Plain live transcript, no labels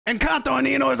Engkanto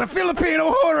Anino is a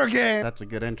Filipino horror game! That's a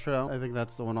good intro. I think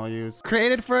that's the one I'll use.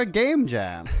 Created for a game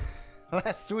jam.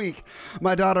 Last week,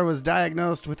 my daughter was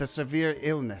diagnosed with a severe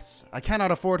illness. I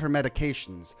cannot afford her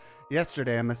medications.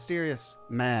 Yesterday, a mysterious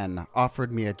man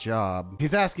offered me a job.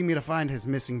 He's asking me to find his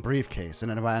missing briefcase in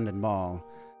an abandoned mall.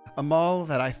 A mall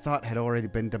that I thought had already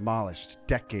been demolished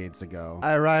decades ago.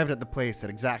 I arrived at the place at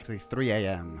exactly 3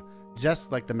 a.m.,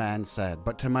 just like the man said,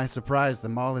 but to my surprise, the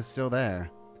mall is still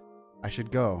there. I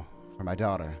should go for my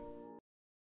daughter.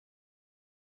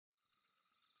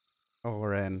 Oh,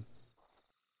 we're in.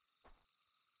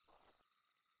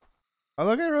 Oh,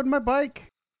 look, I rode my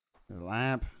bike. The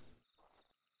lamp.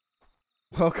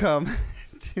 Welcome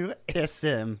to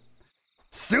SM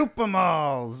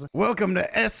Supermalls. Welcome to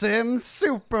SM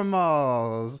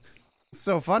Supermalls.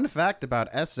 So, fun fact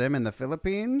about SM in the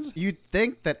Philippines. You'd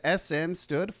think that SM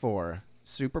stood for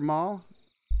Supermall,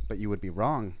 but you would be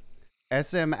wrong.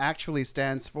 SM actually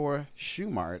stands for Shoe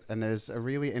Mart, and there's a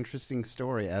really interesting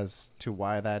story as to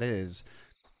why that is.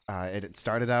 It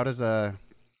started out as I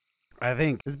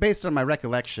think it's based on my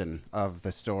recollection of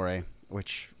the story,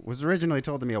 which was originally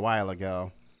told to me a while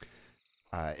ago.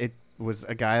 It was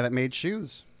a guy that made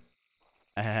shoes,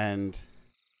 and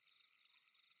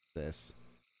this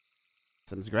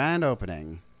SM's grand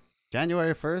opening,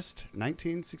 January 1st,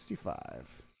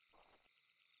 1965.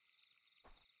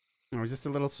 It was just a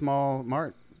little small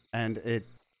mart, and it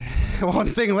one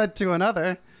thing led to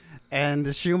another, and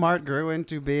the Shoe Mart grew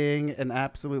into being an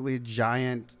absolutely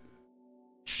giant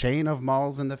chain of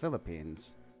malls in the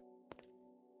Philippines.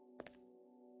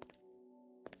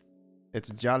 It's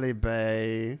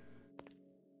Jollibee.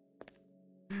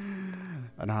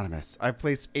 Anonymous. I've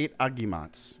placed 8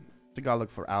 Agimats. Tagalog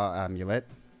for amulet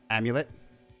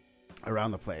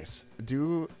around the place.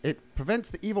 It prevents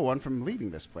the evil one from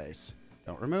leaving this place.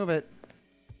 Don't remove it.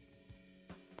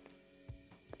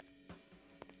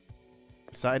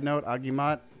 Side note,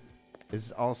 Agimat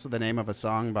is also the name of a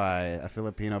song by a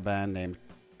Filipino band named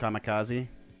Kamikaze.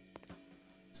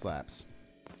 Slaps.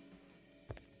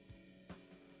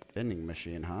 Vending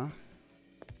machine, huh?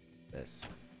 This.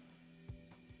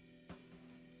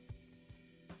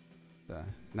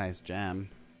 Nice jam.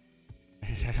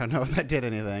 I don't know if that did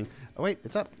anything. Oh wait,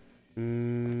 it's up.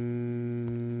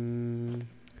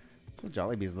 So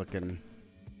Jollibee's looking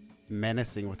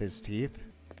menacing with his teeth.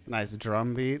 Nice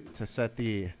drum beat to set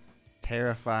the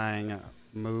terrifying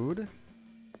mood.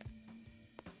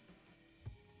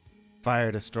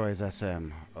 Fire destroys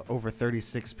SM. Over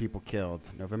 36 people killed.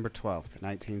 November 12th,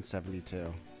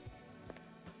 1972.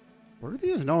 What are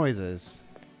these noises?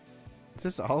 Is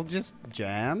this all just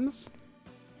jams?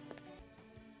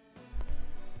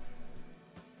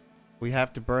 We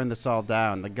have to burn this all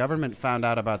down. The government found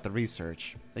out about the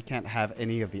research. They can't have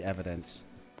any of the evidence.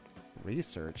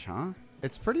 Research, huh?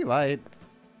 It's pretty light.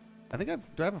 Do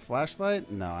I have a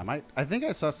flashlight? No, I think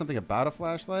I saw something about a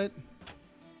flashlight.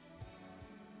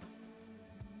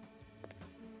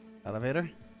 Elevator?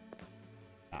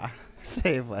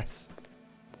 Save less.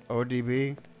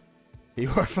 ODB.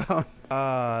 Your phone.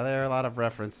 There are a lot of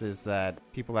references that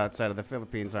people outside of the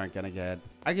Philippines aren't gonna get.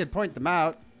 I could point them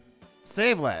out.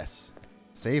 Save less.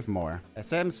 Save more.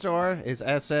 SM store is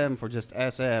SM for just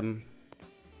SM.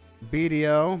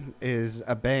 BDO is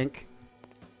a bank.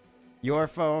 Your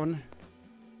phone.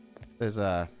 There's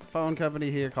a phone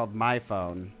company here called My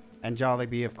Phone. And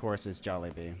Jollibee, of course, is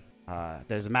Jollibee.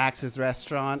 There's Max's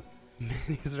restaurant.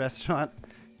 Minnie's restaurant.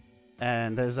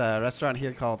 And there's a restaurant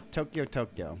here called Tokyo.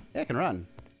 Yeah, I can run.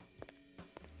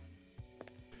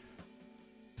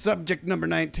 Subject number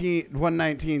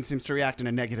 119 seems to react in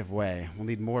a negative way. We'll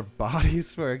need more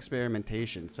bodies for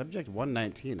experimentation. Subject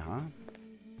 119, huh?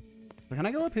 Can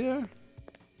I go up here?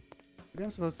 Maybe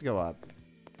I'm supposed to go up.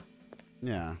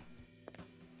 Yeah.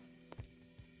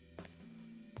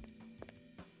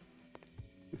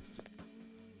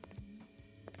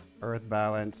 Earth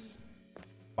balance.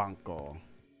 Banco.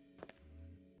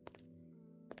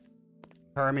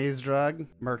 Hermes drug.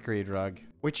 Mercury drug.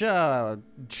 Which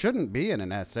shouldn't be in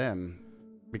an SM.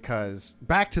 Because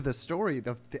back to the story,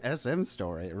 the SM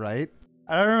story, right?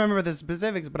 I don't remember the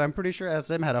specifics, but I'm pretty sure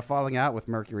SM had a falling out with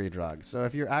Mercury drugs. So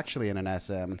if you're actually in an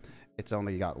SM, it's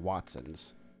only got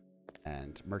Watsons.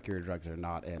 And Mercury drugs are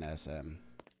not in SM.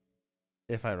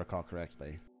 If I recall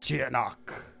correctly.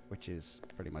 Chianok, which is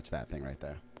pretty much that thing right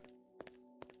there.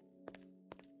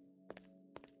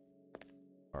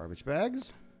 Garbage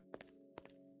bags.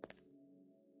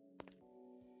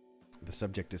 The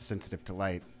subject is sensitive to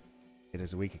light. It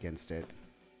is weak against it.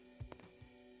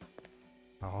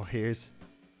 Oh, here's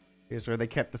where they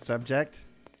kept the subject.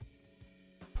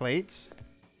 Plates.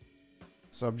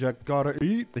 Subject gotta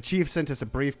eat. The chief sent us a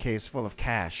briefcase full of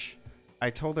cash. I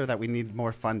told her that we need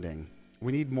more funding.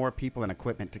 We need more people and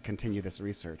equipment to continue this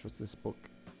research. What's this book?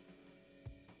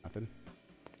 Nothing.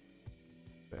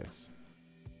 This.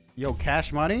 Yo,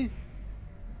 cash money?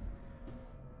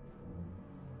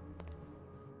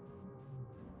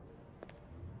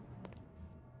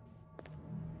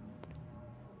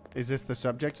 Is this the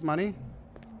subject's money?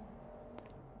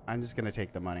 I'm just gonna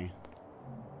take the money.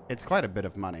 It's quite a bit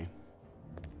of money.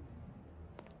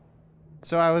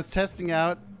 So I was testing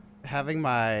out having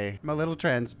my little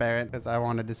transparent because I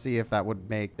wanted to see if that would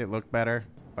make it look better,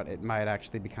 but it might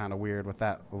actually be kind of weird with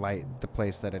that light, the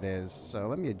place that it is. So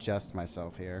let me adjust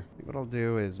myself here. What I'll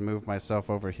do is move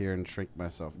myself over here and shrink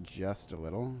myself just a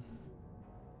little.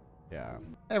 Yeah,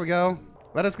 there we go.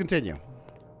 Let us continue.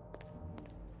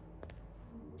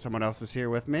 Someone else is here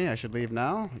with me. I should leave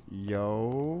now.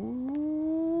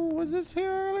 Yo, was this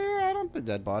here earlier? I don't think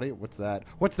dead body. What's that?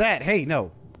 What's that? Hey,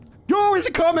 no. Yo, is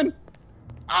it coming?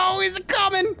 Oh, is it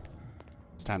coming?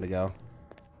 It's time to go.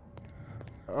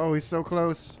 Oh, he's so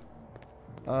close.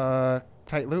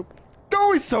 Tight loop.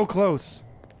 Oh, he's so close.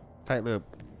 Tight loop.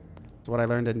 That's what I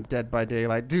learned in Dead by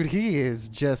Daylight. Dude, he is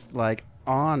just like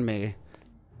on me.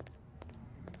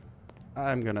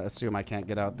 I'm gonna assume I can't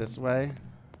get out this way.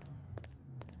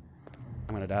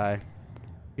 I'm gonna die.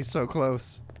 He's so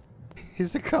close.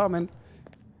 He's a-coming.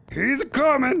 He's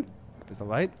a-coming. There's a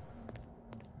light.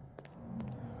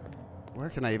 Where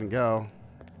can I even go?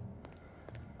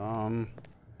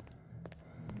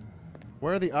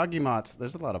 Where are the Agimats?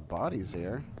 There's a lot of bodies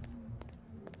here.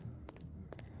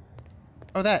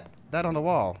 Oh, that on the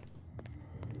wall.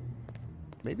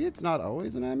 Maybe it's not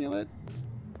always an amulet?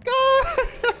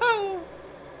 No!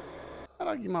 That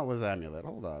Agimat was amulet.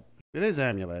 Hold up. It is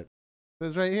amulet.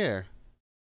 It's right here.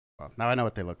 Well, now I know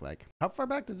what they look like. How far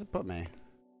back does it put me?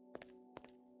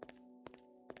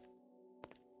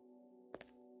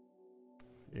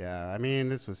 Yeah, I mean,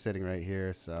 this was sitting right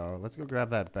here, so let's go grab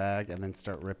that bag and then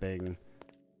start ripping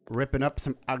up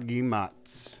some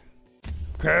Agimats.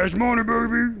 Cash money,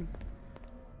 baby!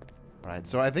 Alright,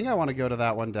 so I think I want to go to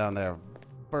that one down there.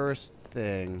 First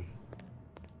thing.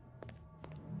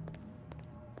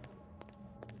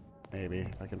 Maybe,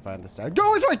 if I can find this guy.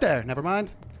 Oh, he's right there! Never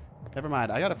mind. Never mind.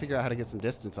 I gotta figure out how to get some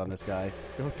distance on this guy.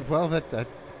 Well, that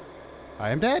I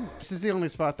am dead. This is the only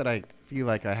spot that I feel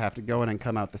like I have to go in and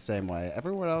come out the same way.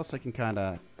 Everywhere else I can kind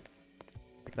of...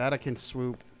 Like that I can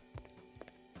swoop.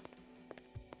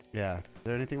 Yeah. Is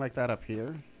there anything like that up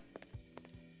here?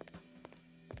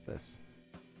 This.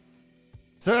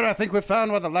 Sir, I think we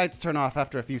found why the lights turn off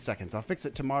after a few seconds. I'll fix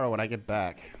it tomorrow when I get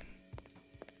back.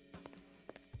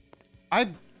 I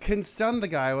can stun the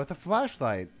guy with a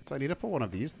flashlight. So I need to pull one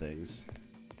of these things.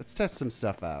 Let's test some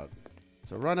stuff out.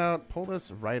 So run out, pull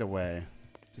this right away.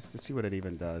 Just to see what it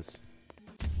even does.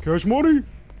 Cash money!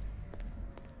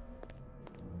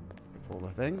 Pull the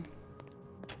thing.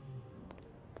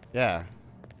 Yeah.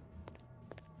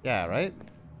 Yeah, right?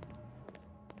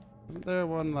 Wasn't there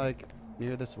one, like,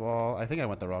 near this wall? I think I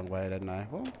went the wrong way, didn't I?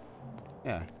 Well,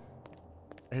 yeah.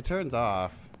 It turns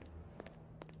off.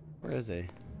 Where is he?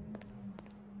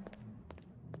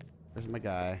 Where's my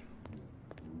guy?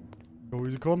 Oh,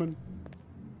 he's coming.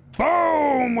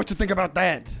 Boom! What you think about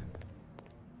that?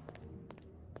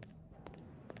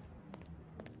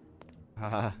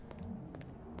 Haha.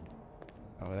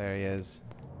 Oh, there he is.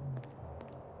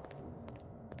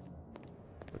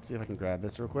 Let's see if I can grab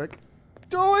this real quick.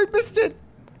 Oh, I missed it!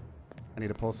 I need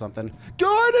to pull something. Oh,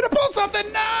 I need to pull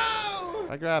something! No!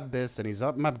 If I grab this and he's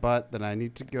up my butt, then I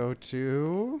need to go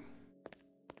to...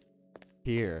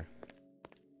 here.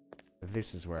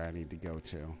 This is where I need to go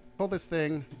to. Pull this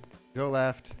thing. Go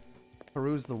left.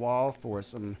 Peruse the wall for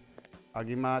some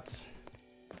Agimats.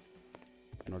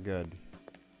 And we're good.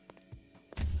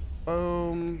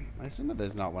 Boom. I assume that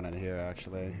there's not one in here,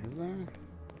 actually. Is there?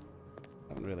 I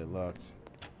haven't really looked.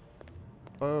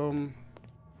 Boom.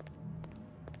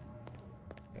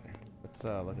 Okay. Let's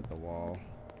look at the wall.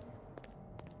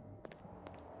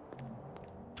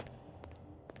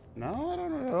 No, I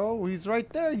don't know. He's right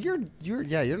there.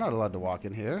 Yeah, you're not allowed to walk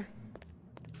in here.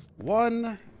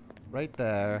 One. Right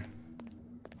there.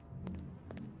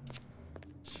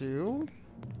 Two.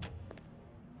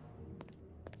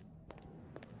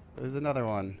 There's another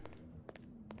one.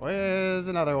 Where's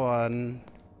another one?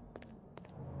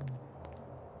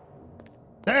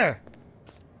 There!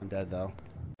 I'm dead, though.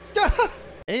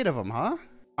 8 of them, huh?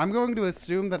 I'm going to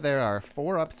assume that there are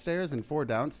 4 upstairs and 4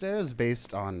 downstairs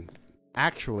based on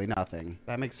actually nothing.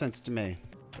 That makes sense to me.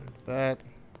 That.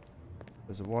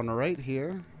 There's one right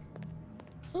here.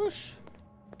 Whoosh.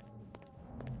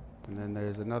 And then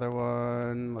there's another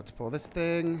one. Let's pull this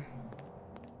thing.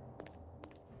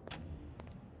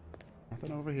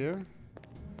 Nothing over here.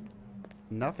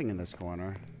 Nothing in this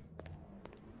corner.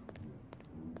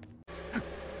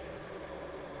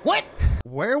 What?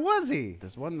 Where was he?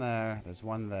 There's one there. There's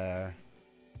one there.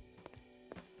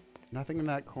 Nothing in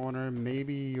that corner.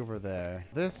 Maybe over there.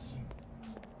 This.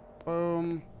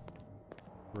 Boom.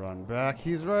 Run back.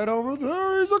 He's right over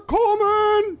there. He's a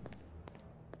coming.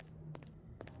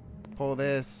 Pull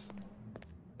this.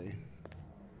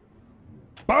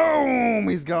 Boom!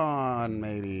 He's gone.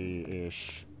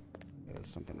 Maybe-ish. There's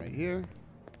something right here.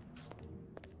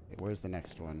 Okay, where's the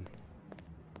next one?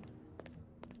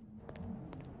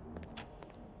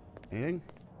 Anything?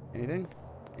 Anything?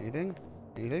 Anything?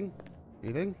 Anything?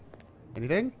 Anything?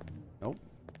 Anything? Nope.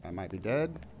 I might be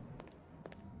dead.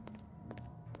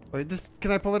 Wait,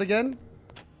 can I pull it again?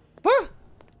 Ah!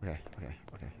 Okay, okay,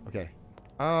 okay, okay.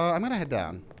 I'm gonna head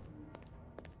down.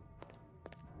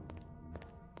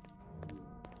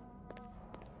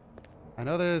 I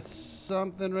know there's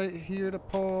something right here to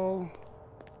pull.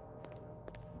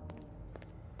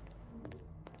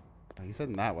 Oh, he's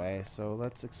heading that way, so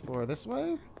let's explore this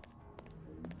way.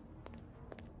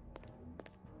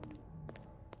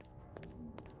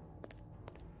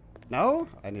 No?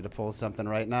 I need to pull something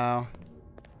right now.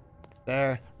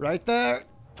 There. Right there.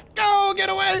 Go! Get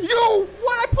away! Yo!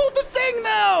 What? I pulled the thing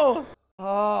now!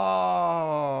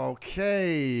 Oh,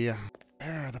 okay.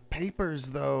 There are the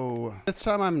papers, though. This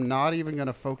time I'm not even going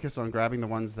to focus on grabbing the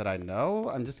ones that I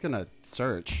know. I'm just going to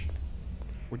search.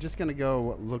 We're just going to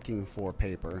go looking for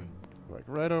paper. Like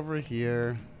right over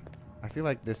here. I feel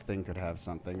like this thing could have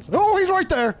something. Oh, he's right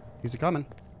there! He's coming.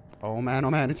 Oh,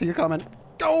 man, is he coming?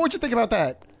 Oh, what'd you think about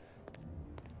that?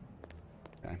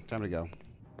 Okay, time to go.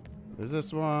 There's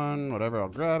this one. Whatever, I'll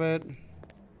grab it.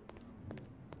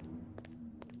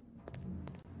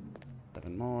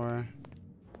 7 more.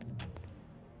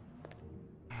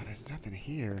 Oh, there's nothing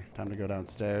here. Time to go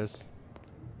downstairs.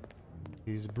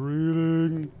 He's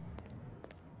breathing.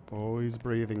 Oh, he's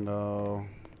breathing, though.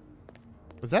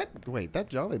 Was that... Wait, that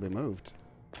Jollibee moved.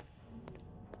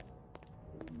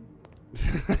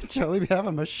 Jollibee have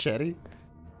a machete?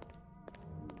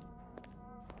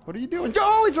 What are you doing?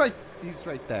 Oh, he's right. He's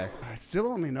right there. I still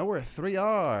only know where 3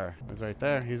 are. He's right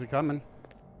there. He's coming.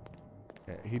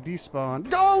 Okay, he despawned.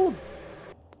 Go!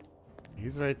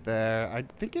 He's right there. I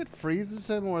think it freezes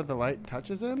him where the light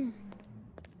touches him.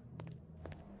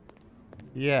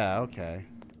 Yeah, okay.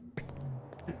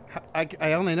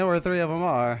 I only know where 3 of them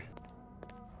are.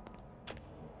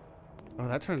 Oh,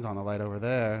 that turns on the light over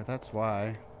there. That's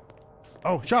why.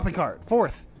 Oh, shopping cart.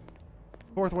 4th.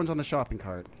 4th one's on the shopping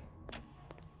cart.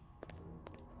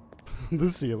 The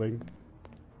ceiling.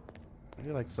 I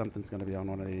feel like something's gonna be on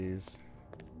one of these.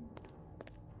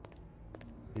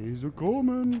 He's a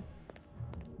coming.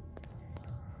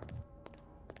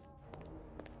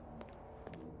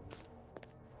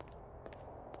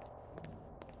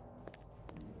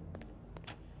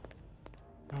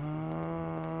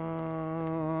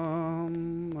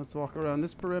 Let's walk around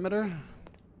this perimeter.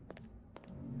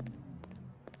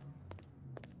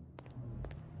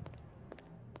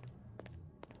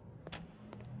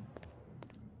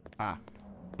 Ah.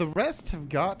 The rest have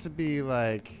got to be,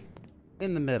 like,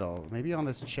 in the middle. Maybe on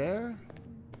this chair?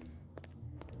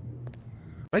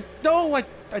 Right? No, I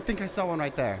think I saw one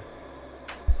right there.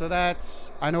 So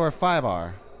that's... I know where 5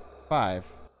 are.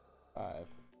 5.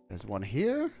 There's one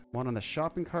here. One on the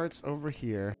shopping carts over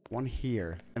here. One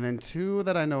here. And then 2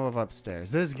 that I know of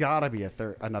upstairs. There's gotta be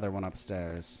another one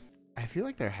upstairs. I feel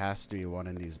like there has to be one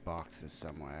in these boxes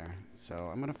somewhere. So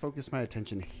I'm gonna focus my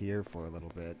attention here for a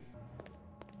little bit.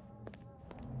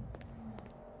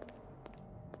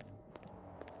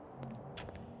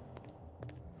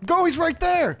 Go, he's right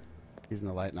there! He's in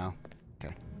the light now.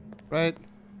 Okay. Right?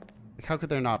 Like, how could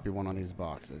there not be one on these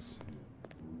boxes?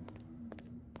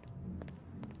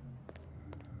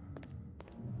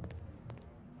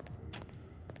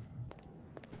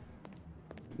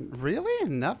 Really?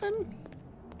 Nothing?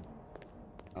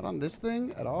 Not on this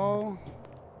thing at all?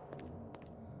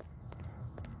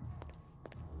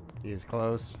 He is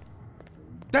close.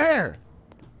 There!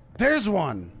 There's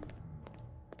one!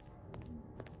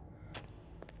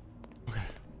 Okay.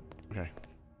 Okay.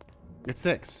 It's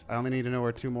 6. I only need to know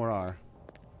where 2 more are.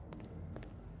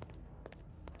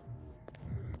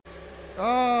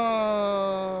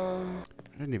 Oh!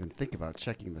 I didn't even think about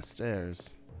checking the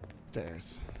stairs.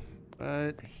 Stairs.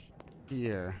 Right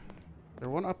here. There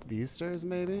one up these stairs,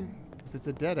 maybe? Because it's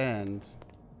a dead end.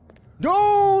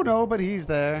 No, but he's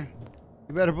there.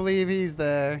 You better believe he's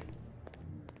there.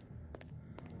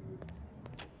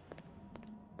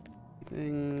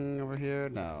 Thing over here?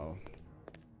 No.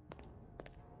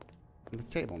 This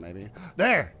table, maybe.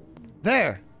 There!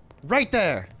 There! Right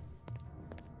there!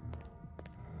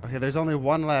 Okay, there's only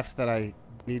one left that I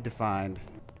need to find.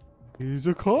 He's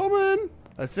a coming!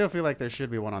 I still feel like there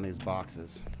should be one on these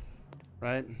boxes.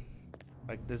 Right?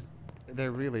 Like,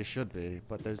 there really should be,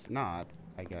 but there's not,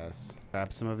 I guess.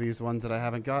 Grab some of these ones that I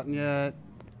haven't gotten yet.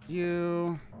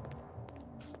 You.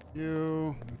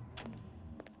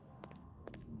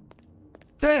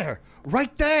 There!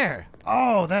 Right there!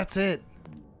 Oh, that's it.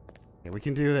 Okay, we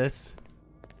can do this.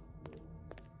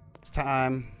 It's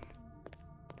time.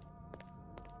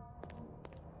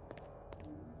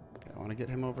 Okay, I want to get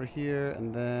him over here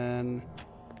and then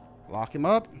lock him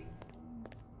up.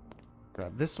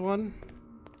 Grab this one.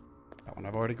 That one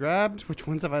I've already grabbed. Which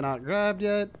ones have I not grabbed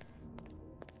yet?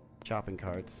 Shopping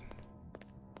carts.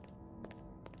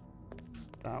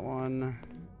 That one.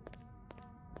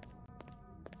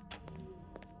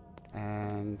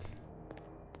 And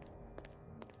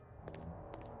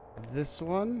this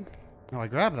one. No, I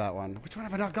grabbed that one. Which one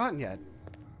have I not gotten yet?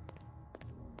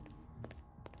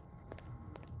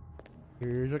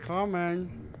 Here's a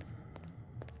comment.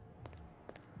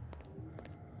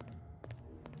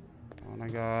 Oh my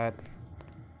god.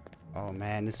 Oh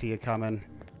man, is he coming?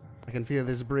 I can feel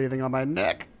this breathing on my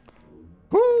neck.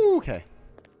 Whoo! Okay.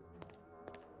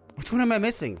 Which one am I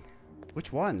missing?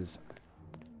 Which ones?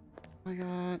 Oh my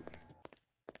god.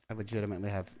 I legitimately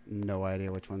have no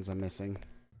idea which ones I'm missing.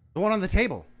 The one on the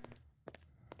table.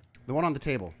 The one on the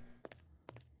table.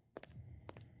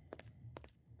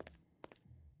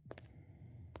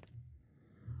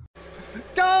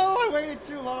 Oh, I waited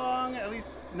too long. At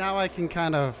least now I can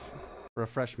kind of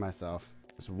refresh myself.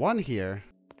 There's one here,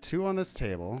 2 on this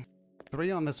table,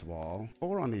 3 on this wall,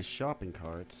 4 on these shopping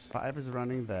carts, 5 is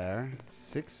running there,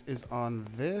 6 is on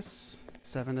this,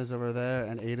 7 is over there,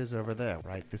 and 8 is over there.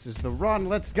 Right, this is the run.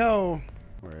 Let's go.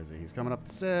 Where is he? He's coming up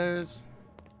the stairs.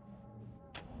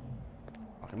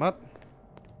 Lock him up.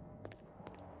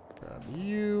 Grab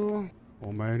you.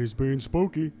 Oh man, he's being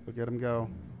spooky. Look at him go.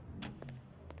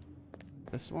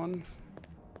 This one.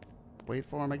 Wait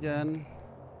for him again.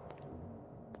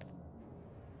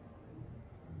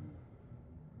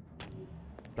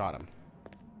 Got him.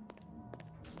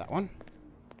 That one.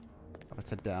 Let's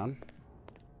head down.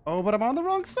 Oh, but I'm on the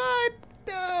wrong side.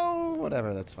 No,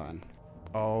 whatever. That's fine.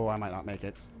 Oh, I might not make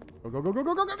it. Go, go, go, go,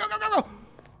 go, go, go, go, go, go, go.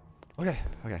 Okay,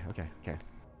 okay, okay, okay.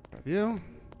 Grab you.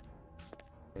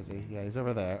 Where is he? Yeah, he's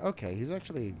over there. Okay, he's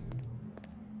actually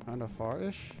kind of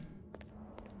far-ish.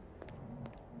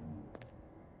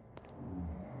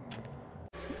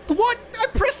 What? I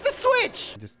pressed the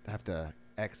switch! I just have to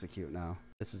execute now.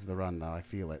 This is the run, though. I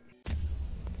feel it.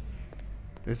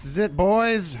 This is it,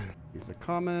 boys. He's a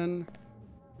common.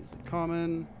 He's a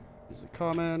common. He's a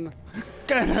common.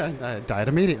 I died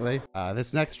immediately.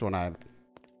 This next one, I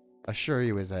assure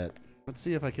you, is it. Let's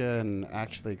see if I can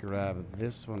actually grab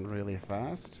this one really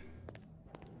fast.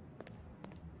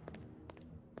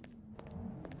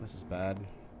 This is bad.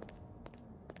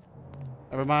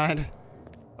 Never mind.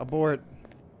 Abort.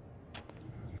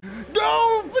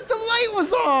 No, but the light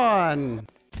was on.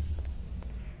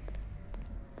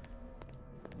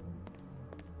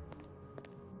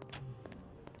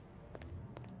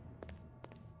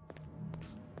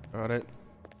 Got it.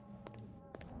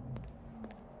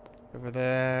 Over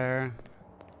there.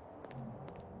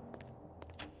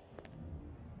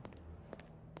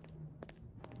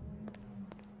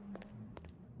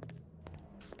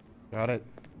 Got it.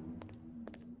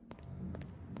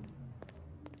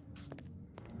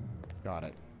 Got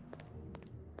it.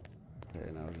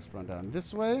 Okay, now just run down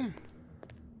this way.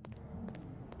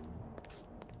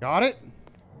 Got it.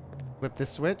 Flip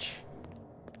this switch.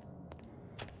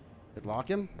 Should lock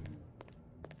him.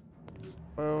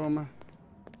 Boom.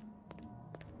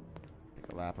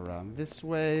 Take a lap around this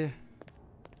way.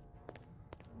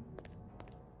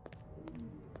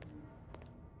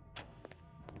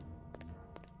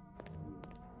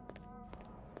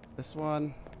 This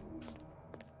one.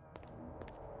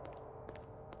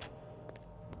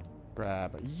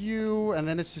 Grab you, and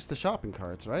then it's just the shopping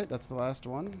carts, right? That's the last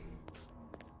one.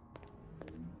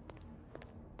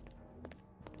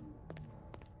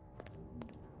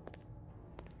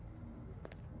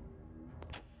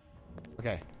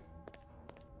 Okay.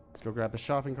 Let's go grab the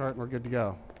shopping cart and we're good to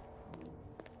go.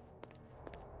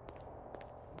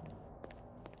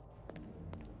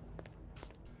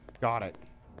 Got it.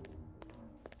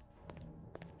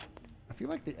 I feel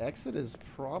like the exit is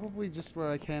probably just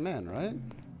where I came in, right?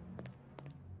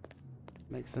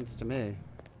 Makes sense to me.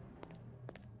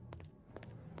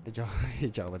 Hey, hey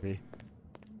Jollibee.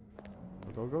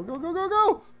 Go, go, go, go, go, go,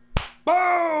 go!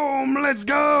 Boom! Let's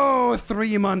go!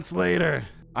 3 months later.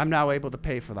 I'm now able to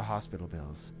pay for the hospital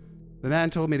bills. The man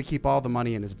told me to keep all the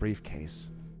money in his briefcase.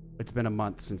 It's been a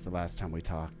month since the last time we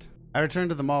talked. I returned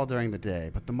to the mall during the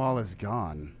day, but the mall is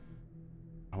gone.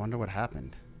 I wonder what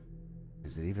happened.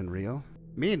 Is it even real?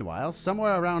 Meanwhile,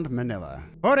 somewhere around Manila,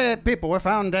 48 people were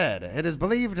found dead. It is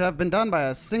believed to have been done by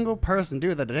a single person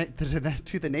due to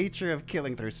the nature of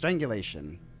killing through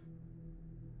strangulation.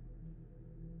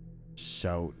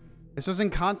 Shout. This was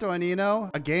Engkanto Anino,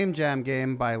 a game jam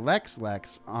game by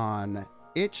Lexlex on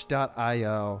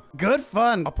itch.io. Good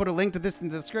fun! I'll put a link to this in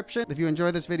the description. If you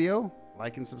enjoyed this video,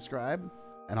 like and subscribe,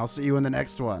 and I'll see you in the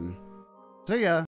next one. See ya!